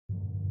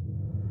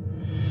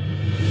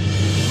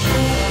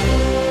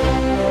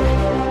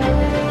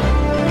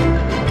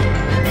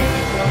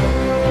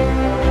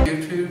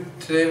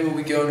Today we'll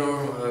be going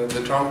over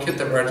the trauma kit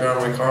that rides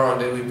around my car on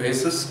a daily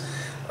basis.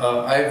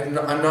 I'm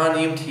not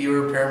an EMT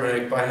or a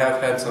paramedic, but I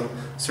have had some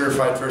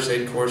certified first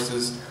aid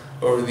courses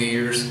over the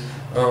years.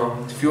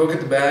 If you look at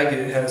the bag,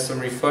 it has some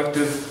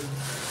reflective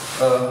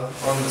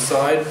on the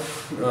side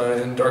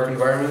in dark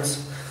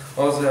environments.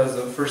 Also has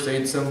a first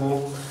aid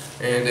symbol,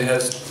 and it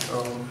has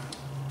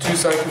two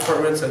side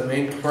compartments and a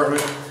main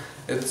compartment.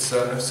 It's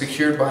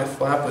secured by a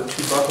flap with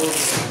two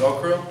buckles and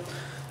Velcro.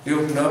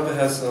 You open it up, it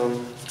has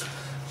some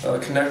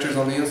connectors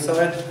on the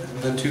inside, and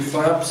then two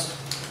flaps.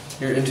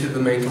 You're into the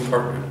main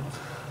compartment.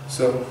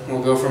 So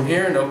we'll go from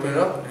here and open it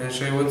up and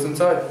show you what's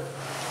inside.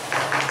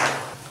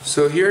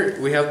 So here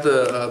we have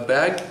the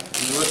bag.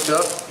 You lift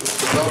up with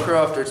the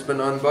Velcro after it's been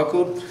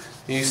unbuckled.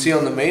 And you see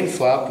on the main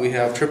flap we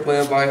have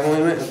AAA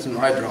bioholium and some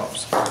eye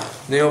drops.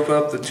 Then you open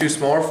up the two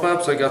smaller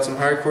flaps. I got some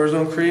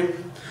hydrocortisone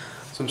cream,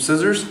 some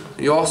scissors.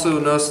 You also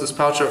notice this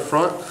pouch up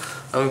front.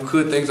 I've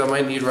included things I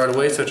might need right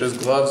away, such as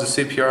gloves,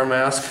 a CPR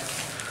mask,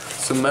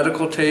 some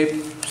medical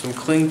tape, some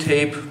cling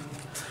tape,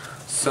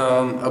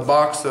 a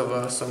box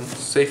of some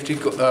safety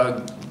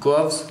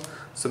gloves,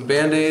 some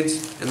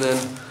band-aids, and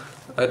then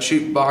a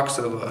cheap box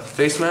of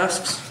face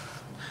masks.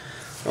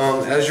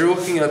 As you're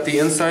looking at the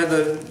inside,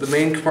 the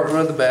main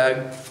compartment of the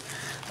bag,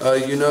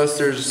 you notice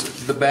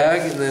there's the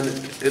bag, and then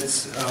it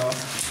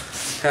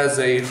has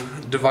a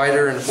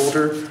divider and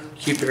holder to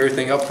keep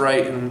everything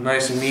upright and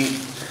nice and neat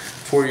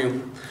for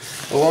you.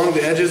 Along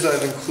the edges,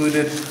 I've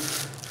included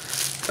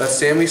a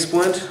SAMI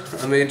splint.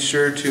 I made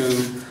sure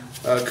to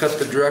cut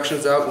the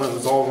directions out when it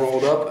was all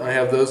rolled up. I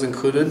have those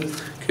included in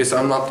case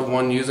I'm not the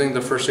one using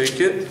the first aid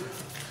kit.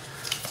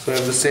 So I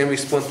have the SAMI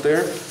splint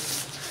there.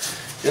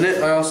 In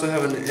it, I also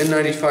have an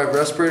N95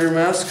 respirator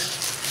mask.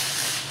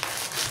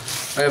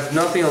 I have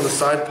nothing on the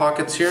side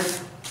pockets here.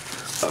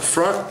 Up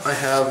front, I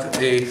have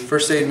a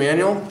first aid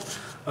manual.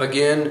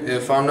 Again,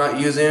 if I'm not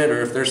using it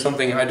or if there's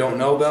something I don't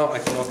know about, I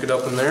can look it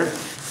up in there.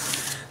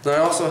 Then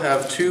I also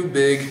have two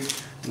big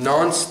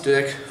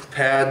non-stick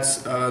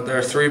pads that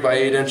are 3 by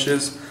 8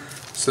 inches,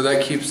 so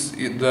that keeps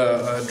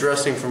the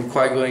dressing from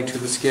coagulating to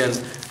the skin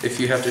if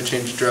you have to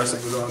change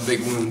dressing on a big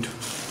wound.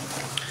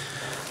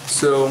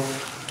 So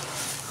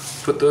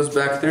put those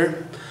back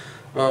there.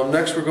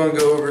 Next we're going to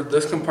go over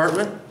this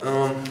compartment.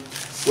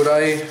 What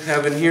I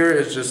have in here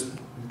is just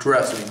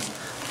dressings.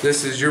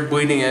 This is your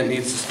bleeding and it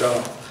needs to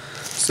stop.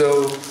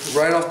 So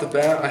right off the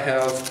bat I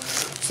have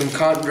some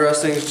cotton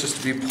dressings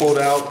just to be pulled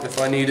out if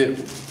I need it,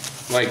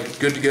 like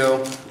good to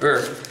go.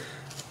 Or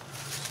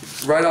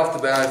right off the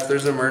bat, if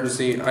there's an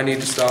emergency, I need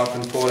to stop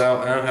and pull it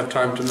out. I don't have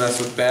time to mess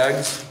with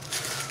bags.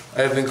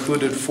 I have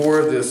included 4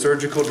 of the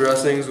surgical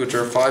dressings, which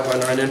are 5 by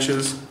 9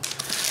 inches,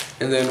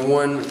 and then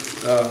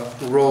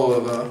 1 roll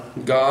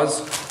of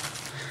gauze.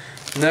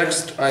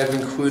 Next, I have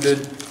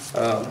included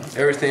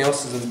everything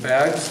else is in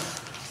bags,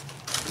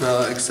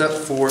 except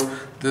for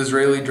the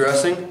Israeli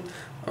dressing.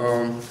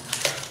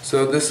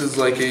 So this is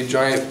like a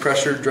giant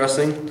pressure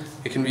dressing.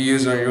 It can be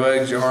used on your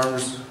legs, your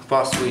arms,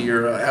 possibly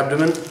your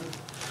abdomen.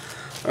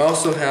 I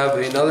also have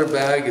another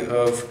bag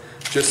of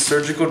just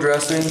surgical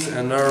dressings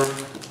and another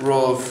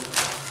roll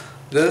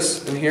of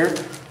this in here.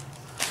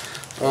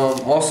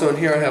 Also in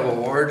here I have a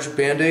large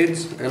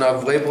band-aids, and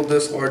I've labeled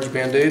this large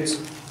band-aids.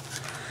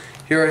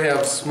 Here I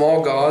have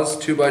small gauze,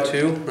 2 by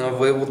 2, and I've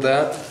labeled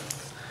that.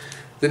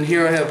 Then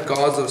here I have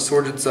gauze of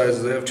assorted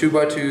sizes. I have 2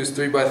 by 2s,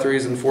 3 by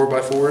 3s, and 4 by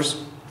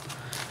 4s.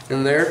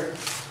 In there,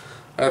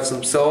 I have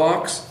some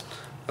Celox.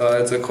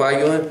 It's a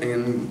coagulant,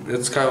 and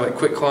it's kind of like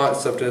Quick Clot,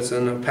 except it's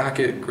in a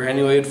packet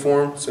granulated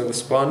form, so a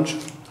sponge.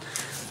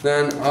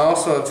 Then I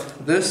also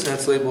have this, and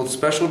it's labeled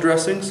special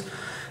dressings.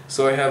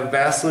 So I have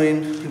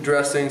Vaseline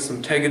dressing,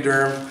 some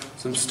Tegaderm,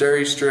 some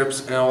Steri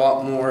strips, and a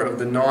lot more of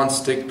the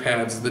non-stick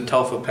pads, the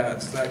Telfa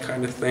pads, that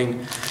kind of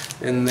thing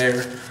in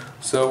there.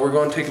 So we're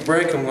going to take a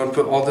break. I'm going to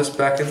put all this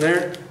back in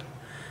there,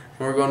 and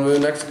we're going to move to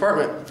the next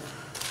compartment.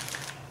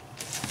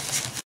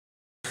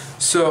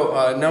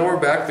 So now we're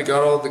back. We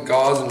got all the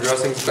gauze and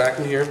dressings back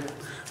in here.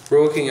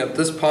 We're looking at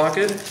this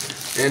pocket,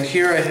 and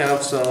here I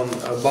have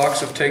a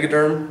box of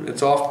Tegaderm.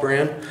 It's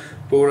off-brand,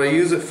 but what I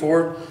use it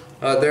for,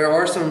 there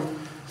are some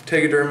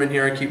Tegaderm in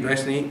here I keep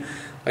nice and neat.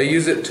 I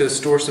use it to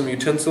store some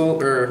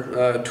utensil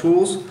or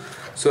tools.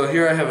 So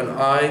here I have an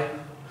eye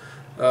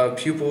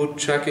pupil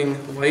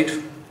checking light.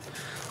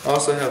 I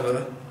also have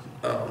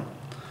a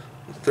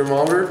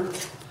thermometer,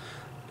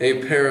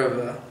 a pair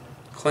of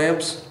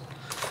clamps,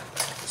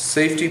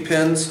 safety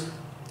pins,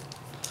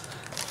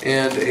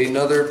 and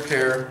another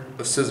pair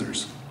of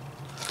scissors.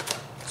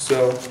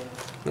 So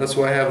that's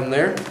what I have in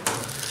there.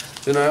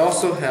 Then I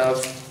also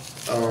have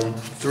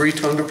 3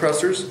 tongue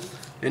depressors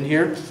in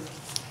here.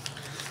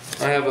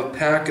 I have a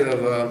pack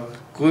of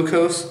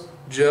glucose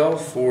gel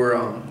for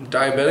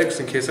diabetics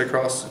in case I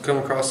come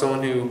across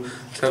someone who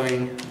is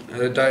having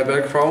a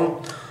diabetic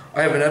problem.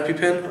 I have an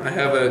EpiPen. I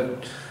have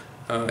an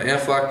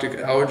anaphylactic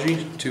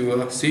allergy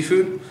to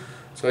seafood,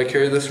 so I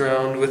carry this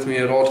around with me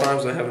at all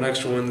times. I have an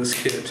extra one in this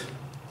kit.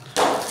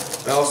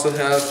 I also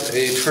have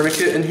a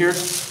tourniquet in here,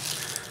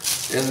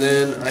 and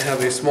then I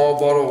have a small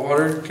bottle of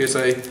water in case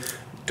I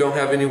don't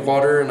have any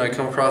water and I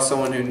come across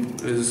someone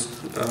who is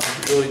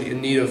really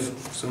in need of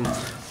some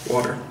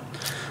water.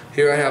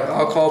 Here I have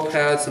alcohol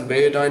pads and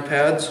betadine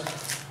pads.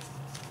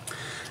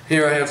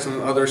 Here I have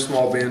some other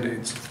small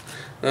band-aids.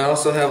 And I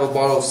also have a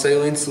bottle of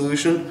saline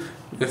solution.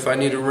 If I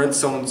need to rinse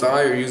someone's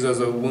eye or use as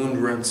a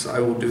wound rinse, I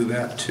will do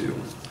that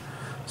too.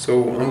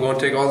 So I'm going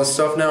to take all this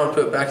stuff now and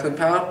put it back in the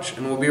pouch,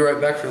 and we'll be right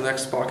back for the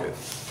next pocket.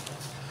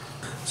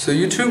 So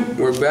YouTube,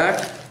 we're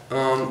back.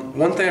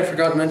 One thing I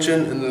forgot to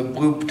mention, in the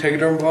blue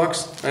Tegaderm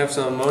box, I have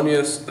some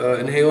ammonia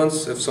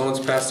inhalants. If someone's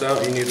passed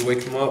out, you need to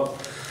wake them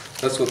up.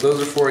 That's what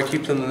those are for. I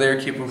keep them there,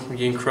 keep them from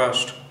getting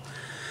crushed.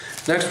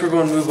 Next we're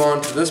going to move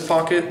on to this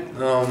pocket.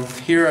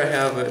 Here I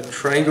have a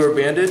triangular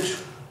bandage.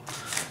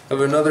 I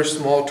have another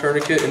small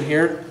tourniquet in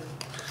here.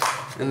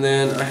 And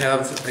then I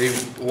have a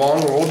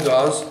long rolled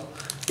gauze.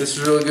 This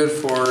is really good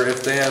for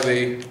if they have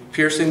a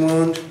piercing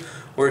wound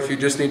or if you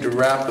just need to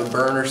wrap a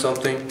burn or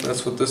something.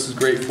 That's what this is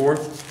great for.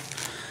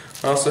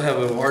 I also have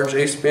a large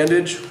ace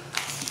bandage,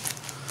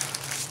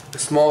 a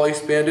small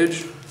ace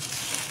bandage,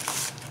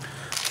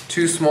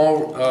 two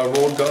small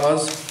rolled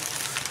gauze,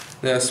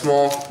 and a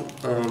small,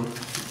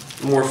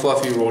 more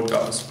fluffy rolled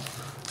gauze.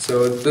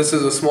 So this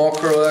is a small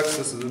Curl-X,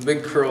 this is a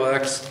big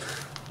Curl-X.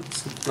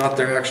 It's not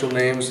their actual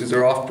names, these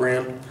are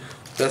off-brand.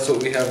 That's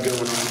what we have going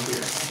on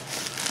here.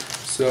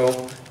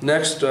 So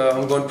next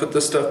I'm going to put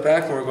this stuff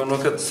back and we're going to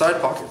look at the side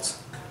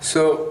pockets.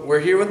 So we're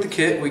here with the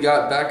kit, we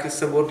got back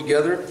assembled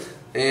together.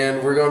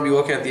 And we're going to be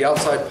looking at the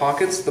outside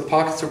pockets. The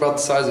pockets are about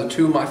the size of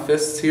two of my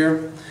fists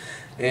here.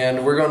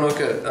 And we're going to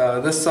look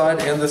at this side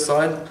and this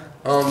side.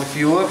 If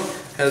you look,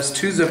 it has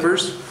two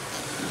zippers.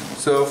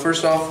 So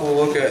first off, we'll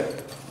look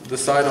at the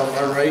side on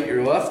my right,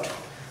 your left.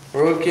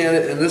 We're looking at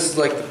it, and this is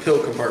like the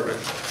pill compartment.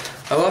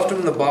 I left them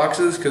in the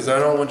boxes because I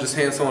don't want to just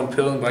hand someone a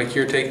pill and be like,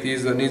 here, take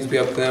these. That needs to be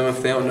up to them.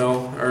 If they don't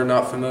know or are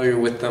not familiar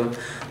with them,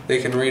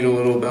 they can read a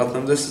little about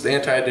them. This is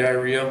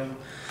anti-diarrhea.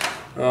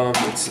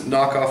 It's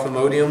knockoff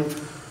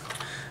Imodium.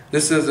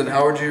 This is an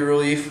allergy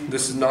relief.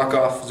 This is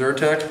knockoff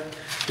Zyrtec.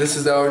 This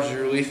is allergy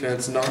relief and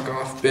it's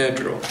knockoff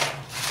Benadryl.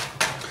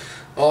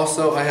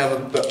 Also, I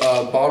have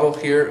a bottle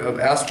here of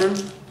aspirin.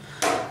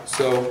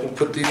 So we'll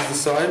put these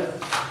aside.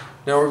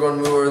 Now we're going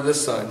to move over to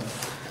this side.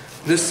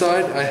 This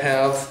side I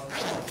have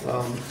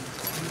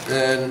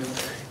an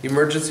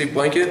emergency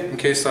blanket in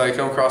case I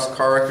come across a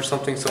car wreck or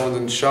something, someone's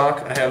in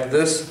shock. I have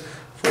this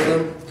for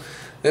them.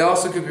 They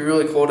also could be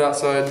really cold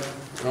outside.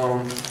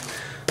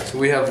 So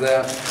we have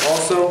that.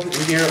 Also in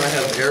here I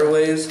have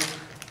airways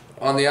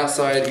on the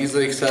outside,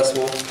 easily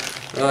accessible.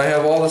 I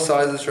have all the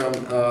sizes from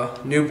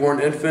newborn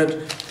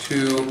infant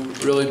to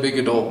really big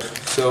adult.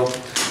 So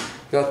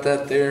got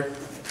that there.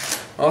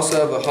 I also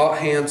have a hot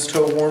hands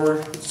toe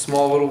warmer, it's a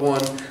small little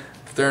one.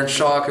 If they're in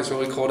shock, it's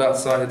really cold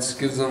outside, it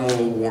gives them a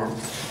little warm.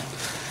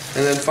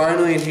 And then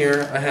finally in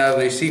here I have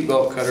a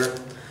seatbelt cutter.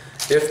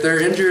 If they're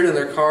injured in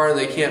their car and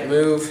they can't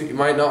move, you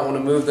might not want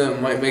to move them.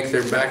 It might make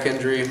their back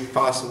injury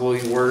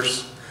possibly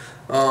worse.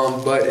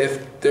 But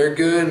if they're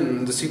good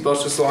and the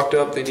seatbelt's just locked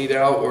up, they need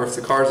out, or if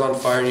the car's on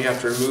fire and you have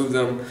to remove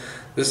them,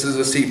 this is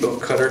a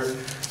seatbelt cutter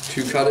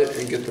to cut it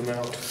and get them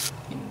out.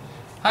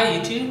 Hi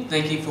YouTube,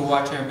 thank you for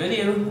watching our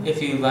video.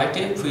 If you liked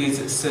it, please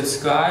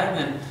subscribe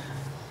and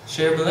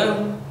share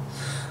below.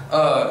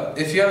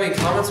 If you have any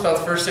comments about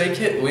the first aid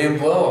kit, leave them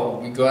below.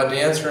 We'll be glad to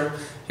answer them.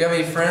 If you have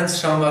any friends,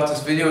 tell them about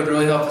this video. It would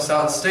really help us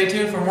out. And stay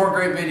tuned for more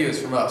great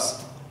videos from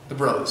us, the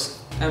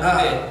brothers. Have a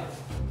good day.